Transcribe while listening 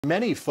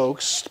Many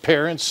folks,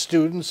 parents,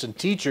 students, and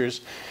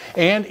teachers,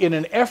 and in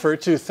an effort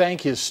to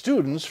thank his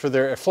students for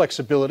their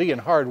flexibility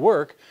and hard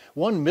work,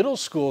 one middle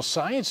school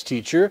science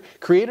teacher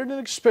created an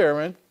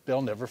experiment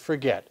they'll never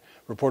forget.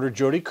 Reporter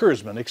Jody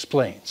Kurzman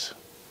explains.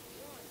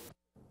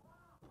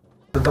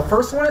 The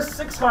first one is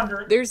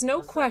 600. There's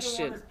no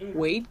question,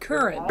 Wade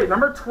Curran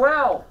Number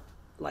 12.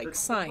 likes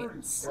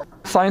science.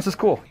 Science is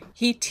cool.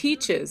 He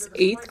teaches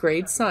 8th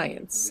grade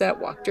science at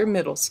Wachter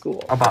Middle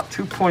School. About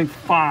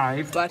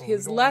 2.5. But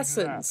his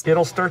lessons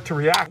It'll start to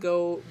react.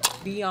 go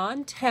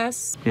beyond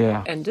tests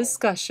Yeah. and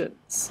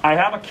discussions. I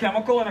have a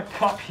chemical in a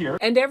cup here.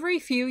 And every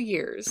few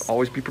years,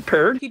 Always be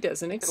prepared. he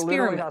does an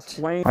Literally has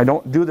experiment flame. I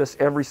don't do this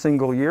every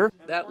single year.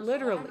 that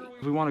literally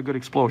We want a good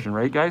explosion,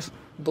 right, guys?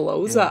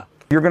 blows up.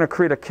 You're going to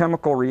create a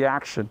chemical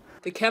reaction.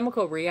 The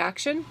chemical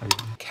reaction,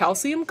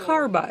 calcium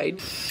carbide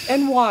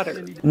and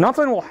water.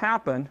 Nothing will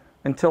happen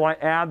until I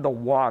add the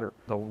water.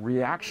 The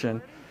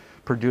reaction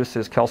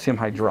produces calcium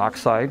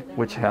hydroxide,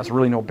 which has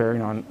really no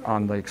bearing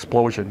on the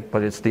explosion,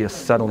 but it's the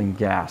acetylene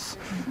gas.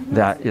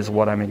 That is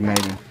what I'm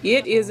igniting.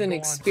 It is an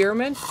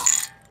experiment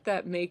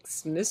that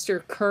makes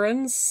Mr.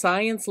 Curran's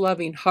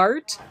science-loving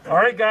heart All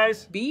right,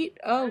 guys. beat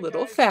a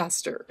little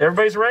faster.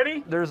 Everybody's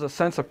ready? There's a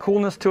sense of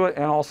coolness to it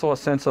and also a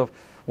sense of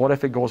what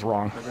if it goes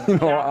wrong? You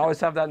know, I always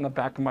have that in the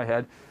back of my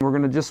head. We're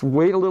going to just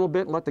wait a little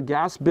bit, let the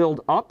gas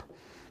build up.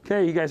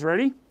 Okay, you guys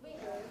ready?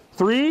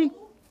 3,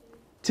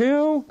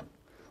 2,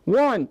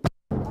 1.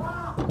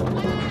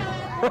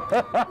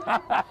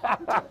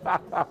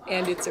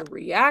 And it's a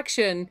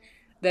reaction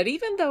that,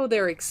 even though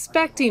they're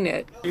expecting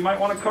it, You might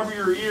want to cover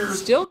your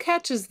ears. still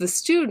catches the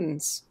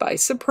students by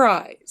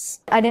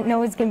surprise. I didn't know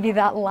it was going to be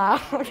that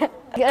loud.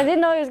 I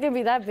didn't know it was going to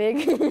be that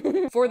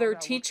big. For their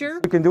teacher,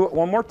 You can do it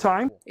one more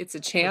time. it's a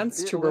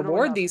chance to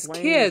reward these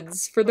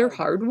kids for their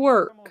hard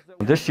work.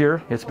 This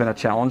year, it's been a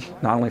challenge,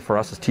 not only for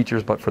us as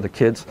teachers, but for the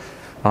kids.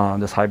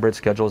 This hybrid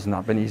schedule has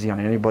not been easy on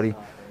anybody,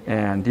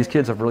 and these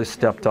kids have really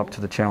stepped up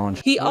to the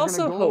challenge. He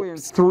also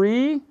hopes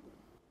 3,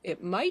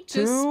 it might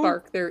just 2,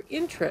 spark their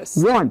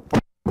interest 1.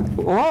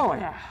 Oh,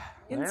 yeah.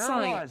 in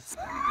science.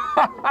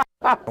 I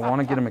want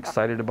to get them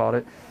excited about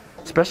it,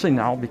 especially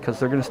now because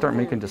they're going to start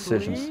making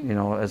decisions, you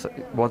know, as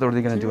what are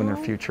they going to do in their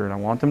future, and I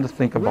want them to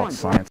think about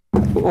science.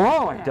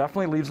 Oh, it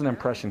definitely leaves an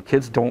impression.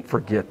 Kids don't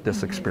forget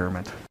this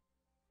experiment.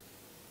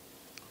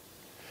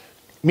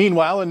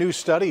 Meanwhile, a new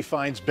study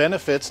finds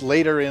benefits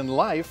later in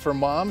life for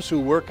moms who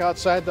work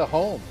outside the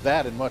home.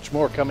 That and much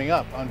more coming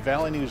up on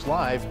Valley News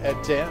Live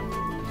at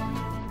 10.